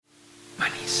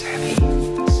This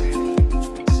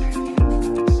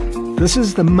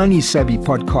is the Money Savvy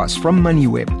podcast from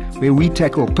MoneyWeb, where we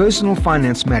tackle personal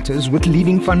finance matters with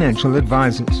leading financial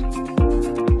advisors.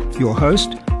 Your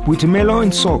host, Boitumelo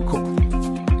Nsoko.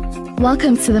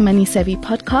 Welcome to the Money Savvy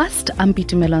podcast. I'm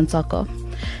Boitumelo Nsoko.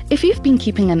 If you've been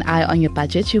keeping an eye on your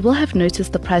budget, you will have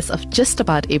noticed the price of just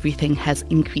about everything has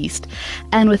increased.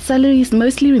 And with salaries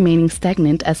mostly remaining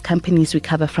stagnant as companies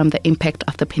recover from the impact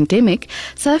of the pandemic,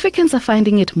 South Africans are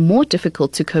finding it more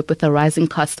difficult to cope with the rising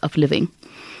cost of living.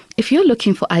 If you're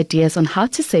looking for ideas on how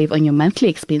to save on your monthly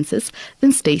expenses,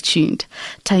 then stay tuned.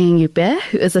 Tanya Nyubert,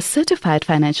 who is a certified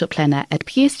financial planner at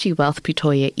PSG Wealth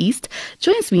Pretoria East,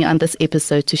 joins me on this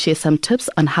episode to share some tips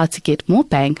on how to get more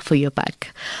bang for your buck.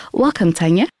 Welcome,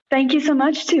 Tanya. Thank you so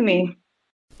much, Tumi.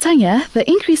 Tanya, the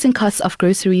increase in costs of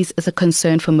groceries is a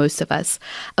concern for most of us.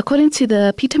 According to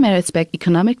the Pietermaritzburg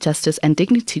Economic Justice and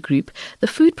Dignity Group, the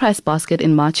food price basket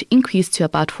in March increased to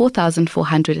about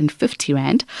 4,450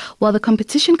 Rand, while the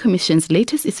Competition Commission's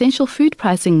latest essential food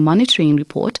pricing monitoring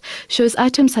report shows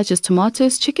items such as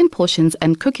tomatoes, chicken portions,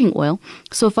 and cooking oil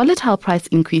saw volatile price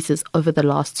increases over the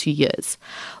last 2 years.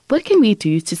 What can we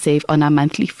do to save on our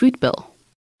monthly food bill?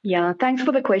 Yeah, thanks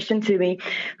for the question, Tumi.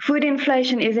 Food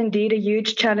inflation is indeed a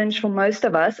huge challenge for most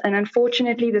of us, and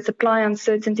unfortunately, the supply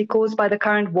uncertainty caused by the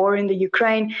current war in the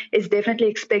Ukraine is definitely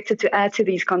expected to add to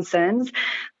these concerns.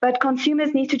 But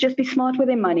consumers need to just be smart with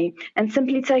their money, and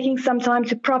simply taking some time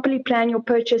to properly plan your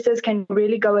purchases can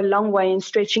really go a long way in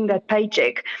stretching that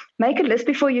paycheck. Make a list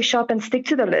before you shop and stick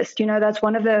to the list. You know, that's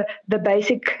one of the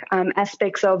basic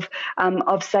aspects of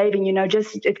saving. You know,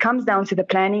 just it comes down to the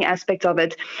planning aspect of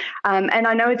it. And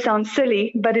I know it sounds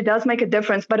silly, but it does make a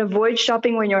difference. But avoid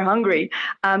shopping when you're hungry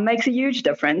makes a huge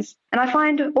difference. And I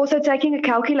find also taking a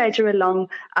calculator along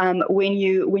when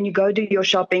you go do your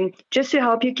shopping, just to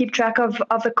help you keep track of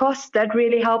the costs, that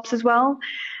really helps as well.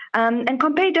 And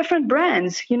compare different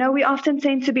brands. You know, we often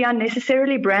tend to be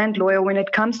unnecessarily brand loyal when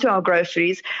it comes to our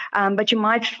groceries, but you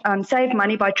might save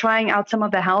money by trying out some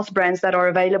of the house brands that are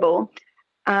available.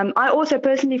 I also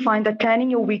personally find that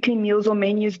planning your weekly meals or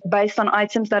menus based on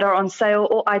items that are on sale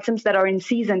or items that are in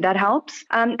season, that helps.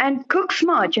 And cook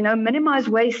smart, you know, minimize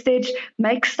wastage,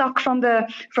 make stock from the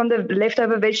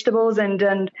leftover vegetables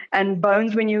and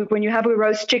bones when you have a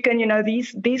roast chicken. You know,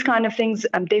 these kind of things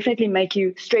definitely make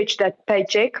you stretch that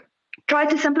paycheck. Try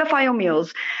to simplify your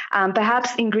meals,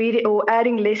 perhaps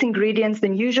adding less ingredients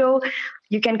than usual.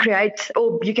 You can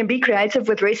be creative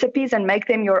with recipes and make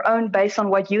them your own based on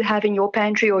what you have in your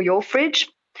pantry or your fridge.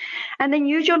 And then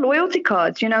use your loyalty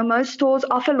cards. You know, most stores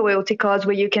offer loyalty cards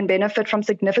where you can benefit from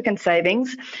significant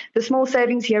savings. The small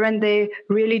savings here and there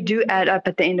really do add up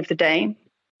at the end of the day.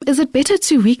 Is it better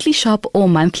to weekly shop or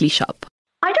monthly shop?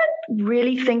 I don't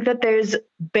really think that there's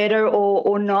better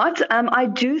or not. I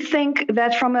do think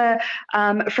that from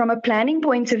a planning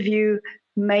point of view,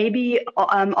 maybe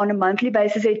on a monthly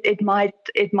basis it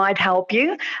might help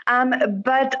you,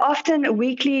 but often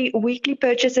weekly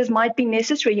purchases might be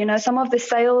necessary. You know, some of the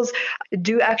sales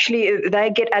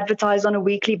they get advertised on a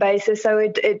weekly basis, so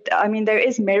there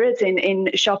is merit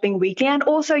in shopping weekly. And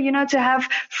also, you know, to have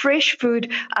fresh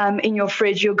food in your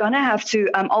fridge, you're gonna have to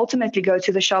ultimately go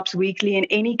to the shops weekly in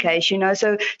any case, you know,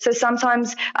 so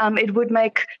sometimes it would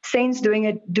make sense doing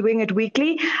it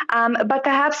weekly, but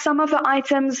perhaps some of the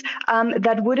items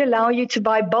that would allow you to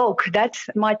buy bulk, that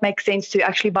might make sense to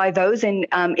actually buy those in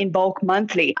bulk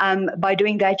monthly. By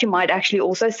doing that, you might actually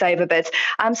also save a bit.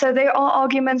 So there are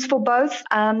arguments for both,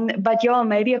 but yeah,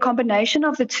 maybe a combination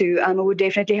of the two would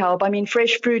definitely help. I mean,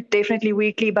 fresh fruit definitely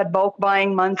weekly, but bulk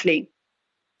buying monthly.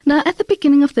 Now, at the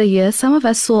beginning of the year, some of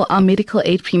us saw our medical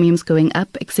aid premiums going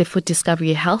up, except for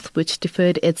Discovery Health, which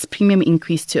deferred its premium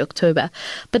increase to October.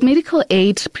 But medical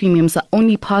aid premiums are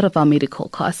only part of our medical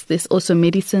costs. There's also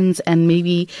medicines and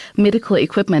maybe medical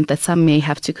equipment that some may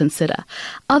have to consider.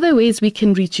 Are there ways we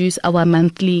can reduce our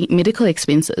monthly medical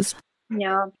expenses?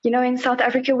 Yeah. You know, in South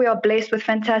Africa, we are blessed with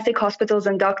fantastic hospitals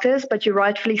and doctors, but you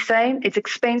rightfully say it's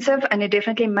expensive, and it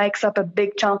definitely makes up a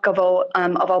big chunk of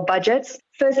our budgets.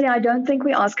 Firstly, I don't think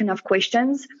we ask enough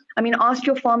questions. I mean, ask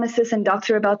your pharmacist and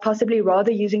doctor about possibly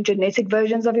rather using genetic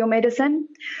versions of your medicine.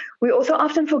 We also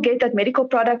often forget that medical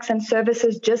products and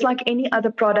services, just like any other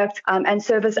product and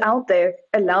service out there,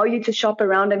 allow you to shop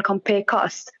around and compare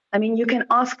costs. I mean, you can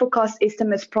ask for cost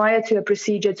estimates prior to a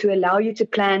procedure to allow you to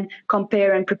plan,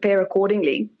 compare, and prepare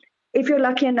accordingly. If you're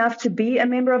lucky enough to be a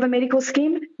member of a medical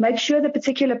scheme, make sure the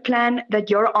particular plan that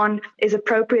you're on is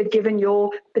appropriate given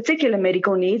your particular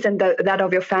medical needs and that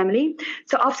of your family.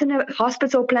 So often a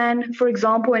hospital plan, for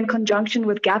example, in conjunction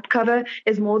with gap cover,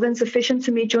 is more than sufficient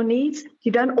to meet your needs.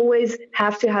 You don't always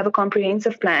have to have a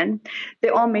comprehensive plan.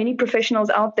 There are many professionals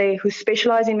out there who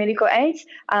specialize in medical aids,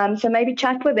 so maybe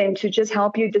chat with them to just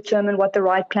help you determine what the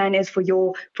right plan is for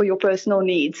your personal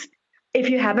needs. If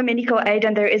you have a medical aid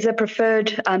and there is a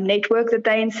preferred network that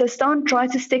they insist on, try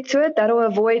to stick to it. That will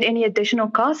avoid any additional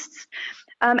costs.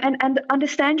 And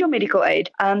understand your medical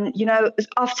aid.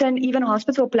 Often even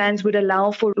hospital plans would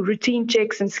allow for routine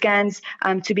checks and scans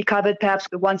to be covered perhaps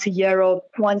once a year or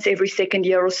once every second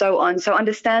year or so on. So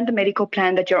understand the medical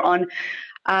plan that you're on.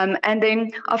 And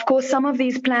then, of course, some of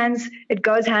these plans, it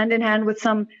goes hand in hand with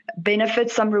some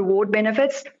benefits, some reward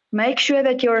benefits. Make sure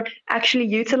that you're actually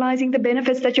utilizing the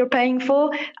benefits that you're paying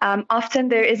for. Often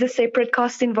there is a separate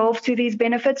cost involved to these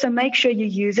benefits, so make sure you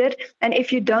use it. And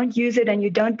if you don't use it and you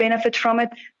don't benefit from it,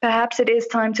 perhaps it is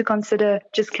time to consider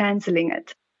just canceling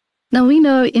it. Now, we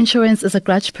know insurance is a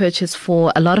grudge purchase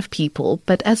for a lot of people,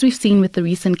 but as we've seen with the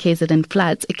recent KZN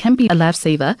floods, it can be a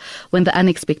lifesaver when the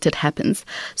unexpected happens.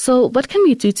 So what can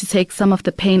we do to take some of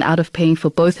the pain out of paying for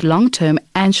both long-term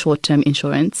and short-term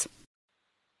insurance?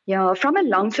 Yeah, from a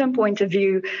long-term point of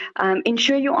view,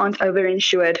 ensure you aren't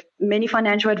overinsured. Many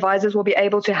financial advisors will be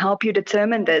able to help you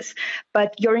determine this,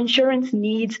 but your insurance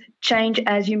needs change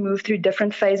as you move through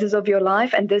different phases of your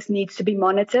life, and this needs to be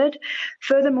monitored.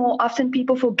 Furthermore, often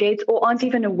people forget or aren't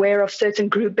even aware of certain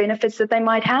group benefits that they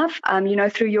might have,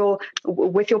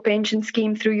 with your pension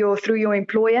scheme, through your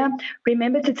employer.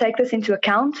 Remember to take this into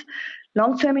account.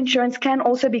 Long-term insurance can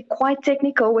also be quite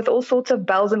technical with all sorts of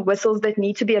bells and whistles that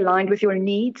need to be aligned with your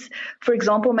needs. For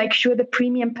example, make sure the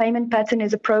premium payment pattern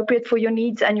is appropriate for your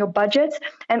needs and your budget,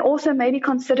 and also maybe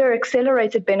consider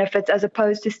accelerated benefits as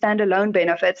opposed to standalone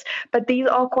benefits. But these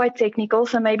are quite technical,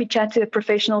 so maybe chat to a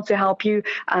professional to help you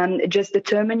just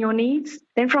determine your needs.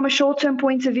 Then from a short-term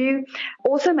point of view,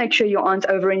 also make sure you aren't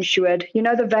overinsured.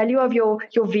 The value of your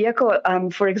vehicle,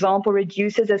 for example,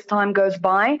 reduces as time goes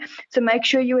by. So make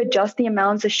sure you adjust the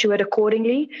amounts assured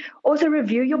accordingly. Also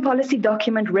review your policy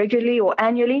document regularly or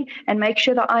annually and make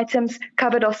sure the items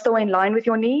covered are still in line with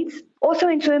your needs. Also,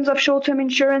 in terms of short-term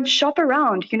insurance, shop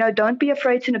around. Don't be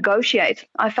afraid to negotiate.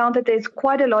 I found that there's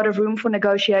quite a lot of room for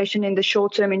negotiation in the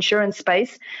short-term insurance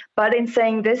space. But in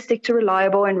saying this, stick to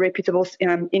reliable and reputable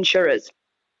insurers.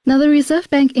 Now, the Reserve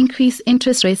Bank increased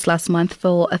interest rates last month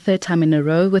for a third time in a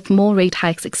row, with more rate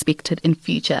hikes expected in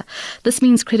future. This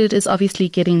means credit is obviously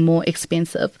getting more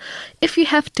expensive. If you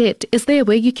have debt, is there a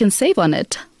way you can save on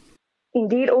it?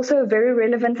 Indeed, also a very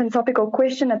relevant and topical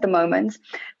question at the moment.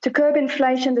 To curb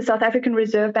inflation, the South African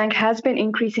Reserve Bank has been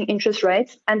increasing interest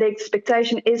rates, and the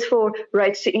expectation is for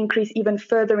rates to increase even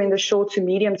further in the short to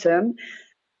medium term.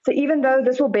 So even though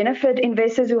this will benefit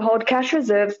investors who hold cash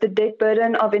reserves, the debt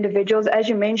burden of individuals, as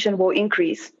you mentioned, will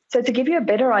increase. So to give you a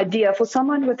better idea, for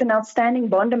someone with an outstanding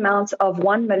bond amount of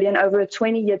 1 million over a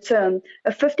 20-year term,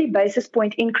 a 50 basis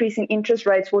point increase in interest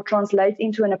rates will translate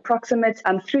into an approximate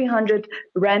 300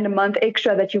 Rand a month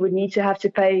extra that you would need to have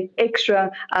to pay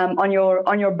extra on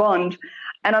your bond.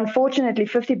 And unfortunately,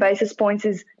 50 basis points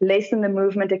is less than the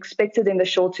movement expected in the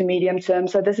short to medium term.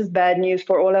 So this is bad news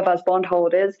for all of us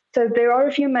bondholders. So there are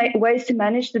a few ways to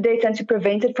manage the debt and to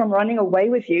prevent it from running away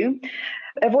with you.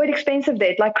 Avoid expensive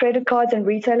debt like credit cards and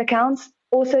retail accounts.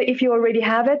 Also, if you already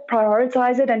have it,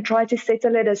 prioritize it and try to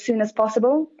settle it as soon as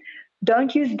possible.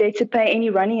 Don't use debt to pay any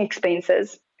running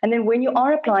expenses. And then when you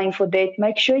are applying for debt,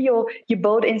 make sure you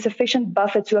build in sufficient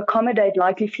buffer to accommodate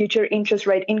likely future interest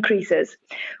rate increases.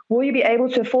 Will you be able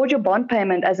to afford your bond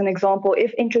payment, as an example,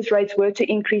 if interest rates were to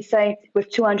increase, say, with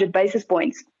 200 basis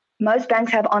points? Most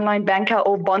banks have online bank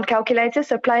or bond calculators,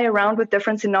 so play around with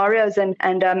different scenarios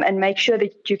and make sure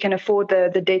that you can afford the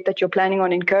debt that you're planning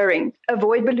on incurring.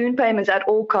 Avoid balloon payments at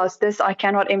all costs. This I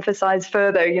cannot emphasize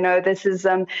further. This is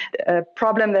a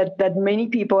problem that many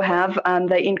people have.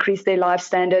 They increase their life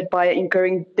standard by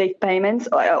incurring debt payments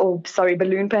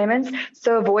balloon payments.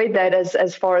 So avoid that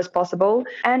as far as possible.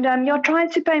 And you're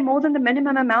trying to pay more than the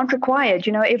minimum amount required.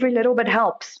 Every little bit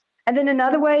helps. And then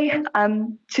another way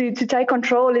to take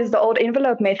control is the old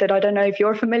envelope method. I don't know if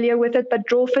you're familiar with it, but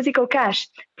draw physical cash,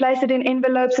 place it in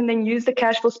envelopes and then use the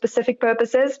cash for specific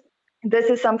purposes. This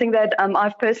is something that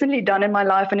I've personally done in my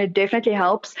life, and it definitely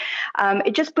helps.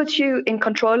 It just puts you in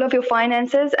control of your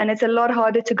finances, and it's a lot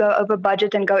harder to go over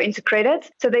budget and go into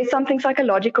credit. So there's something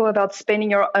psychological about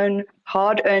spending your own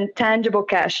hard-earned, tangible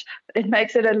cash. It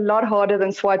makes it a lot harder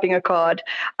than swiping a card.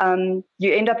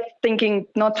 You end up thinking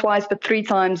not twice, but 3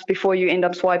 times before you end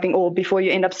up swiping or before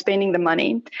you end up spending the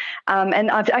money.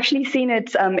 And I've actually seen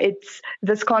it.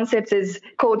 This concept is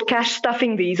called cash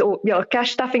stuffing these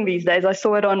days. I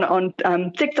saw it on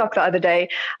TikTok the other day,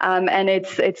 and it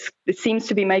seems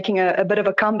to be making a bit of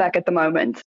a comeback at the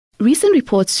moment. Recent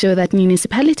reports show that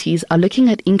municipalities are looking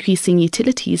at increasing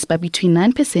utilities by between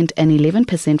 9% and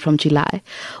 11% from July.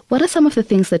 What are some of the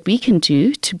things that we can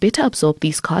do to better absorb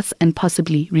these costs and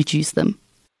possibly reduce them?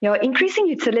 Increasing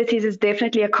utilities is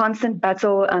definitely a constant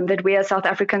battle that we as South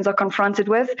Africans are confronted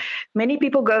with. Many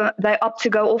people opt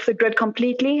to go off the grid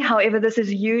completely. However, this is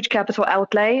a huge capital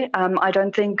outlay. I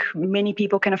don't think many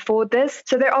people can afford this.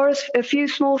 So there are a few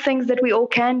small things that we all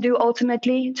can do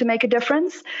ultimately to make a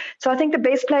difference. So I think the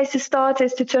best place to start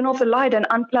is to turn off the light and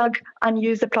unplug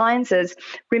unused appliances.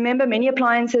 Remember, many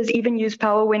appliances even use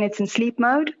power when it's in sleep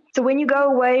mode. So when you go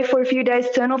away for a few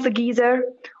days, turn off the geyser.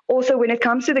 Also, when it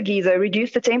comes to the geyser,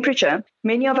 reduce the temperature.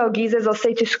 Many of our geysers are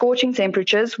set to scorching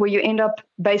temperatures where you end up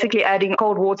basically adding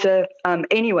cold water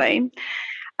anyway.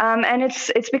 And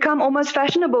it's become almost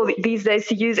fashionable these days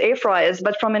to use air fryers.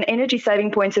 But from an energy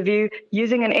saving point of view,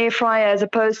 using an air fryer as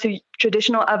opposed to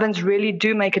traditional ovens really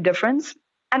do make a difference.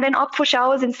 And then opt for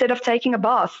showers instead of taking a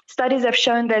bath. Studies have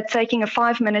shown that taking a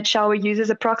 5-minute shower uses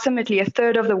approximately a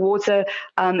third of the water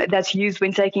that's used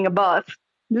when taking a bath.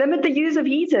 Limit the use of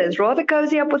heaters. Rather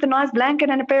cozy up with a nice blanket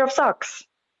and a pair of socks.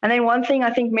 And then one thing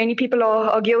I think many people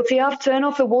are guilty of, turn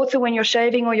off the water when you're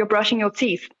shaving or you're brushing your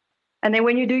teeth. And then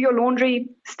when you do your laundry,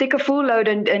 stick a full load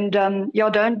and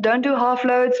don't do half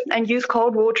loads and use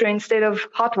cold water instead of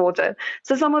hot water.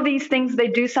 So some of these things, they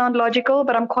do sound logical,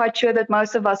 but I'm quite sure that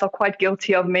most of us are quite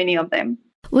guilty of many of them.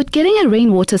 Would getting a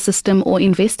rainwater system or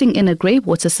investing in a grey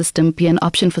water system be an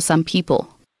option for some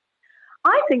people?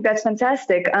 I think that's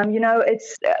fantastic.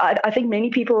 I think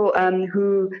many people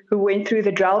who went through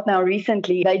the drought now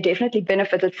recently, they definitely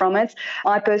benefited from it.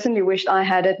 I personally wished I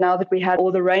had it now that we had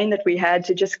all the rain that we had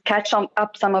to just catch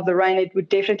up some of the rain. It would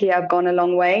definitely have gone a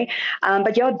long way.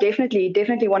 But yeah,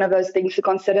 definitely one of those things to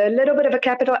consider. A little bit of a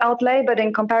capital outlay, but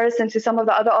in comparison to some of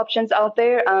the other options out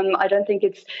there, I don't think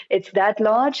it's that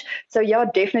large. So yeah,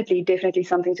 definitely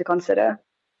something to consider.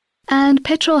 And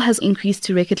petrol has increased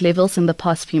to record levels in the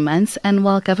past few months, and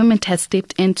while government has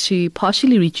stepped in to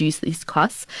partially reduce these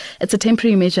costs, it's a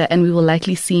temporary measure and we will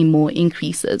likely see more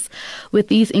increases. With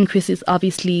these increases,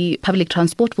 obviously, public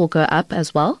transport will go up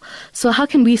as well. So how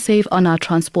can we save on our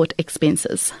transport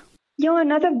expenses? Yeah,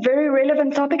 another very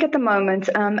relevant topic at the moment,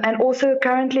 and also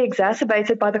currently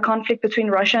exacerbated by the conflict between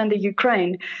Russia and the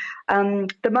Ukraine.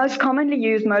 The most commonly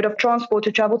used mode of transport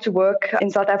to travel to work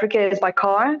in South Africa is by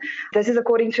car. This is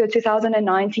according to a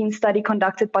 2019 study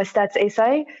conducted by Stats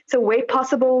SA. So where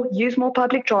possible, use more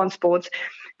public transport.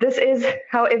 This is,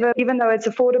 however, even though it's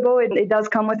affordable, it does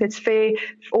come with its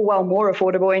more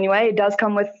affordable anyway, it does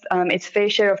come with its fair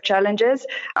share of challenges.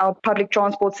 Our public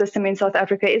transport system in South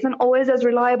Africa isn't always as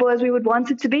reliable as we would want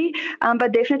it to be,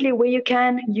 but definitely where you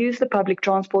can, use the public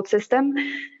transport system.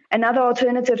 Another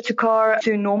alternative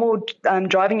to normal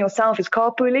driving yourself is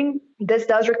carpooling. This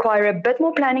does require a bit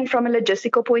more planning from a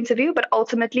logistical point of view, but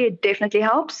ultimately it definitely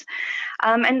helps.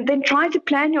 And then try to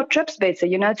plan your trips better,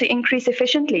 to increase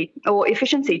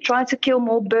efficiency. Try to kill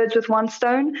more birds with one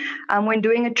stone when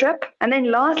doing a trip. And then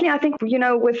lastly, I think, with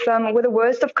the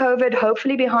worst of COVID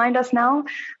hopefully behind us now,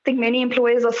 I think many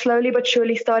employers are slowly but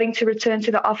surely starting to return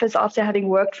to the office after having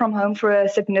worked from home for a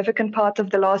significant part of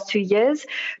the last 2 years.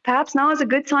 Perhaps now is a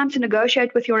good time to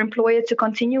negotiate with your employer to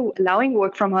continue allowing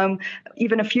work from home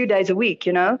even a few days a week.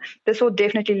 This will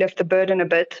definitely lift the burden a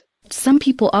bit. Some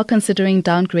people are considering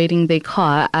downgrading their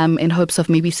car in hopes of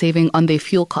maybe saving on their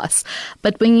fuel costs.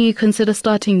 But when you consider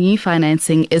starting new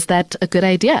financing, is that a good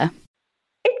idea?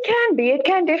 It can be. It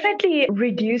can definitely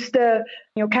reduce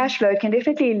your cash flow. It can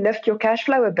definitely lift your cash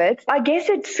flow a bit. I guess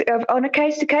it's on a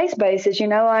case-to-case basis.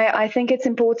 I think it's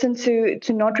important to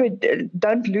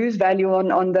don't lose value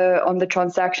on the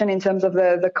transaction in terms of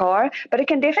the car, but it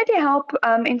can definitely help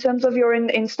in terms of your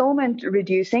installment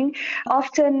reducing.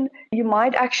 Often you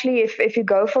might actually, if you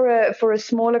go for a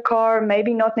smaller car,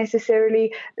 maybe not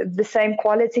necessarily the same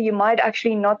quality, you might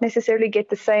actually not necessarily get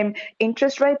the same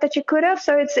interest rate that you could have.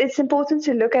 So it's important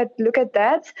to look at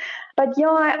that. But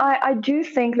yeah, I do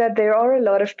think that there are a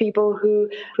lot of people who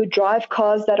drive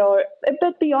cars that are a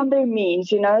bit beyond their means,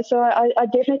 So I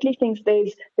definitely think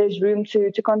there's room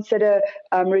to consider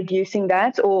reducing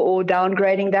that or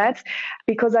downgrading that,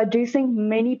 because I do think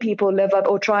many people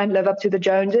try and live up to the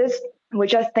Joneses.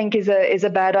 which I think is a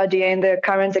bad idea in the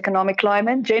current economic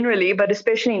climate generally, but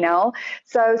especially now.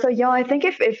 So yeah, I think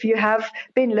if you have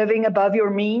been living above your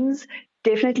means,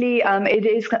 definitely it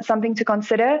is something to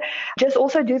consider. Just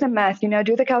also do the math,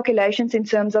 do the calculations in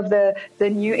terms of the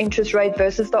new interest rate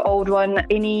versus the old one,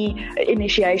 any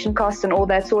initiation costs and all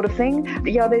that sort of thing.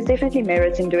 Yeah, there's definitely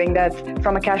merits in doing that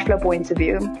from a cash flow point of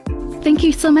view. Thank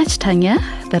you so much, Tanya.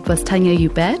 That was Tanya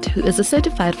Ubat, who is a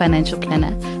certified financial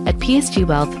planner at PSG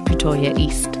Wealth, Pretoria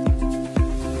East.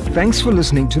 Thanks for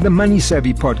listening to the Money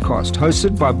Savvy podcast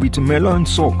hosted by Boitumelo and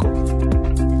Soko.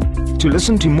 To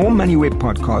listen to more MoneyWeb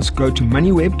podcasts, go to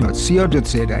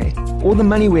moneyweb.co.za or the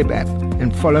MoneyWeb app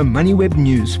and follow MoneyWeb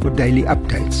News for daily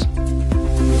updates.